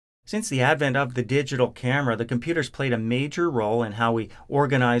Since the advent of the digital camera, the computer's played a major role in how we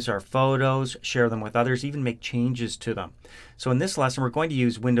organize our photos, share them with others, even make changes to them. So in this lesson, we're going to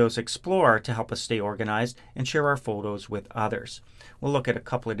use Windows Explorer to help us stay organized and share our photos with others. We'll look at a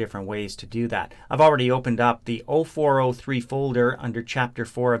couple of different ways to do that. I've already opened up the 0403 folder under Chapter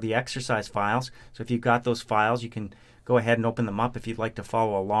 4 of the exercise files. So if you've got those files, you can go ahead and open them up if you'd like to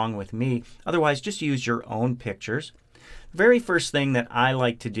follow along with me. Otherwise, just use your own pictures. The very first thing that I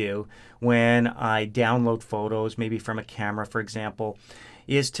like to do when I download photos, maybe from a camera for example,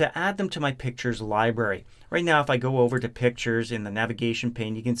 is to add them to my pictures library. Right now if I go over to pictures in the navigation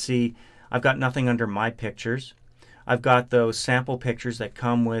pane, you can see I've got nothing under my pictures. I've got those sample pictures that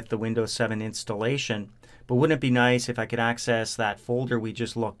come with the Windows 7 installation, but wouldn't it be nice if I could access that folder we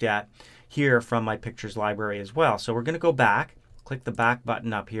just looked at here from my pictures library as well. So we're going to go back, click the back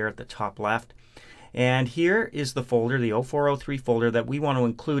button up here at the top left. And here is the folder, the 0403 folder that we want to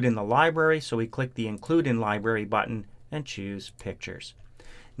include in the library. So we click the Include in Library button and choose Pictures.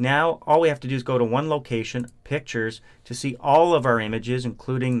 Now all we have to do is go to one location, Pictures, to see all of our images,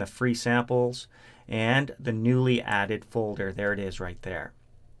 including the free samples and the newly added folder. There it is right there.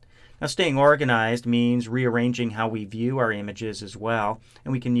 Now staying organized means rearranging how we view our images as well,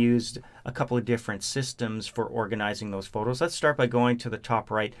 and we can use a couple of different systems for organizing those photos. Let's start by going to the top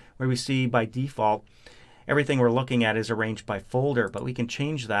right where we see by default everything we're looking at is arranged by folder, but we can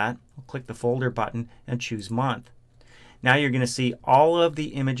change that. We'll click the folder button and choose month. Now you're going to see all of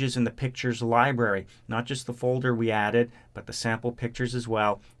the images in the pictures library, not just the folder we added, but the sample pictures as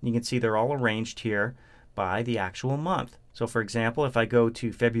well. You can see they're all arranged here by the actual month. So for example, if I go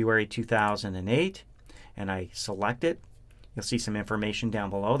to February 2008 and I select it, you'll see some information down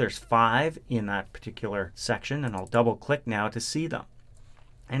below. There's 5 in that particular section, and I'll double click now to see them.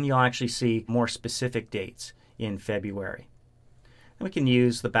 And you'll actually see more specific dates in February. And we can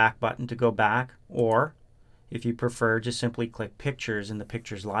use the back button to go back, or if you prefer, just simply click Pictures in the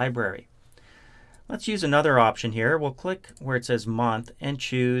Pictures library. Let's use another option here. We'll click where it says Month and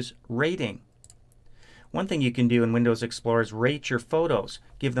choose Rating. One thing you can do in Windows Explorer is rate your photos.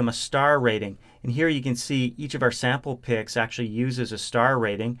 Give them a star rating. And here you can see each of our sample pics actually uses a star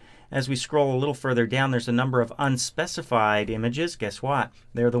rating. As we scroll a little further down, there's a number of unspecified images. Guess what?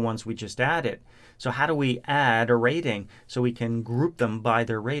 They're the ones we just added. So how do we add a rating so we can group them by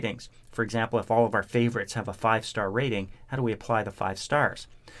their ratings? For example, if all of our favorites have a 5-star rating, how do we apply the 5 stars?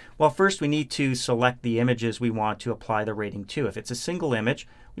 Well, first we need to select the images we want to apply the rating to. If it's a single image,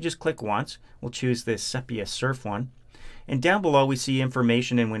 we just click once. We'll choose this Sepia Surf one. And down below we see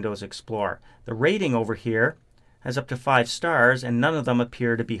information in Windows Explorer. The rating over here has up to 5 stars and none of them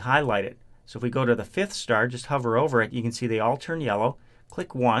appear to be highlighted. So if we go to the 5th star, just hover over it, you can see they all turn yellow.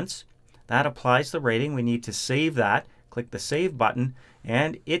 Click once. That applies the rating. We need to save that. Click the Save button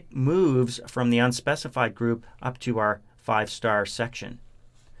and it moves from the unspecified group up to our 5-star section.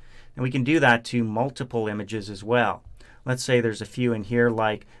 And we can do that to multiple images as well. Let's say there's a few in here,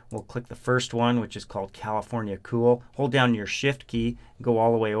 like we'll click the first one, which is called California Cool. Hold down your Shift key, go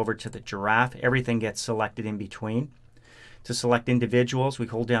all the way over to the giraffe. Everything gets selected in between. To select individuals, we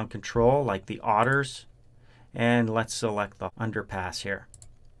hold down Control, like the otters, and let's select the underpass here.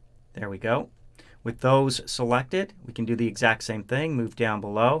 There we go. With those selected, we can do the exact same thing. Move down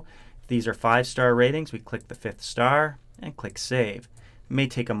below. If these are 5-star ratings, we click the 5th star and click Save. It may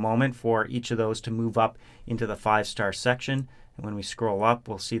take a moment for each of those to move up into the 5-star section, and when we scroll up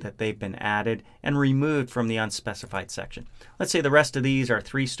we'll see that they've been added and removed from the unspecified section. Let's say the rest of these are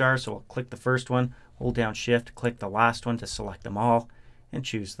 3 stars, so we'll click the first one, hold down Shift, click the last one to select them all, and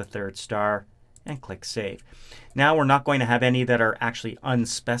choose the 3rd star and click Save. Now we're not going to have any that are actually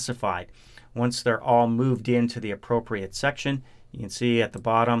unspecified. Once they're all moved into the appropriate section, you can see at the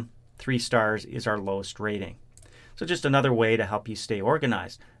bottom 3 stars is our lowest rating. So just another way to help you stay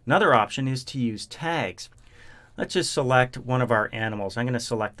organized. Another option is to use tags. Let's just select one of our animals. I'm going to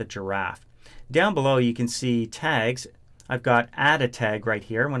select the giraffe. Down below you can see tags. I've got Add a Tag right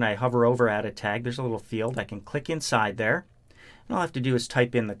here. When I hover over Add a Tag, there's a little field. I can click inside there. And all I have to do is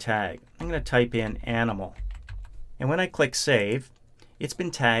type in the tag. I'm going to type in animal. And when I click Save, it's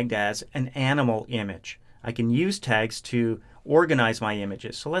been tagged as an animal image. I can use tags to organize my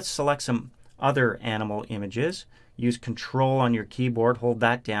images. So let's select some other animal images. Use Control on your keyboard, hold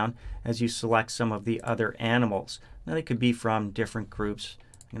that down as you select some of the other animals. Now they could be from different groups.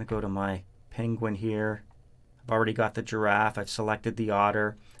 I'm going to go to my penguin here. I've already got the giraffe. I've selected the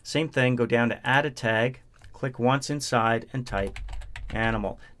otter. Same thing, go down to Add a Tag, click once inside and type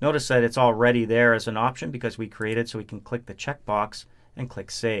animal. Notice that it's already there as an option because we created, so we can click the checkbox and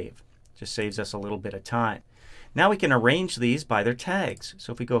click Save. Just saves us a little bit of time. Now we can arrange these by their tags.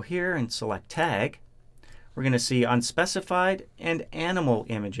 So if we go here and select tag, we're going to see unspecified and animal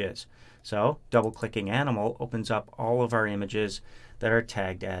images. So double-clicking animal opens up all of our images that are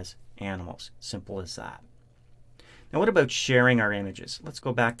tagged as animals. Simple as that. Now what about sharing our images? Let's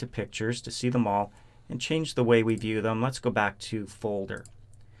go back to pictures to see them all and change the way we view them. Let's go back to folder.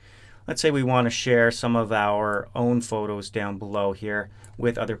 Let's say we want to share some of our own photos down below here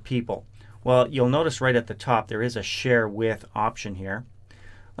with other people. Well, you'll notice right at the top there is a share with option here.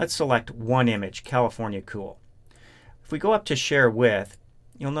 Let's select one image, California Cool. If we go up to share with,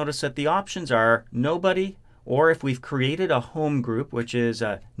 you'll notice that the options are nobody, or if we've created a home group, which is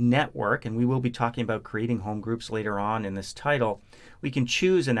a network, and we will be talking about creating home groups later on in this title, we can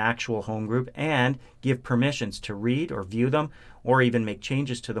choose an actual home group and give permissions to read or view them, or even make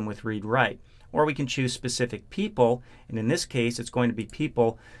changes to them with read write. Or we can choose specific people, and in this case it's going to be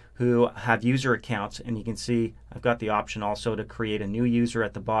people who have user accounts, and you can see I've got the option also to create a new user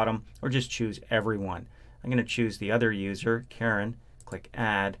at the bottom, or just choose everyone. I'm going to choose the other user, Karen, click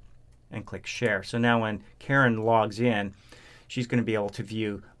add, and click share. So now when Karen logs in, she's going to be able to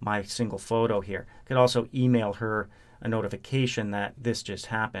view my single photo here. I could also email her a notification that this just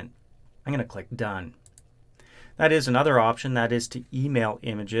happened. I'm going to click done. That is another option, that is to email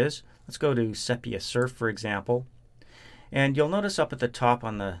images. Let's go to Sepia Surf, for example. And you'll notice up at the top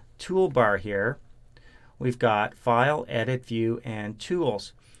on the toolbar here, we've got File, Edit, View, and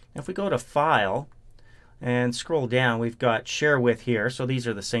Tools. If we go to File and scroll down, we've got Share With here. So these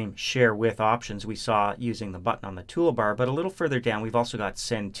are the same Share With options we saw using the button on the toolbar. But a little further down, we've also got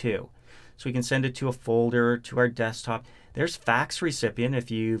Send To. So we can send it to a folder, to our desktop. There's fax recipient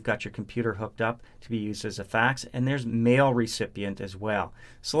if you've got your computer hooked up to be used as a fax. And there's mail recipient as well.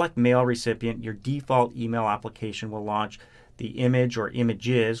 Select mail recipient. Your default email application will launch. The image or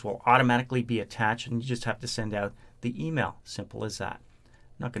images will automatically be attached, and you just have to send out the email. Simple as that.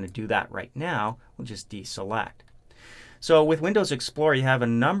 I'm not going to do that right now. We'll just deselect. So with Windows Explorer, you have a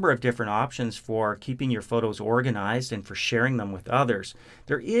number of different options for keeping your photos organized and for sharing them with others.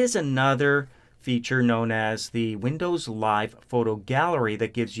 There is another feature known as the Windows Live Photo Gallery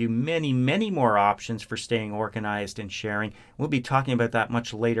that gives you many more options for staying organized and sharing. We'll be talking about that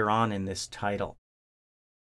much later on in this title.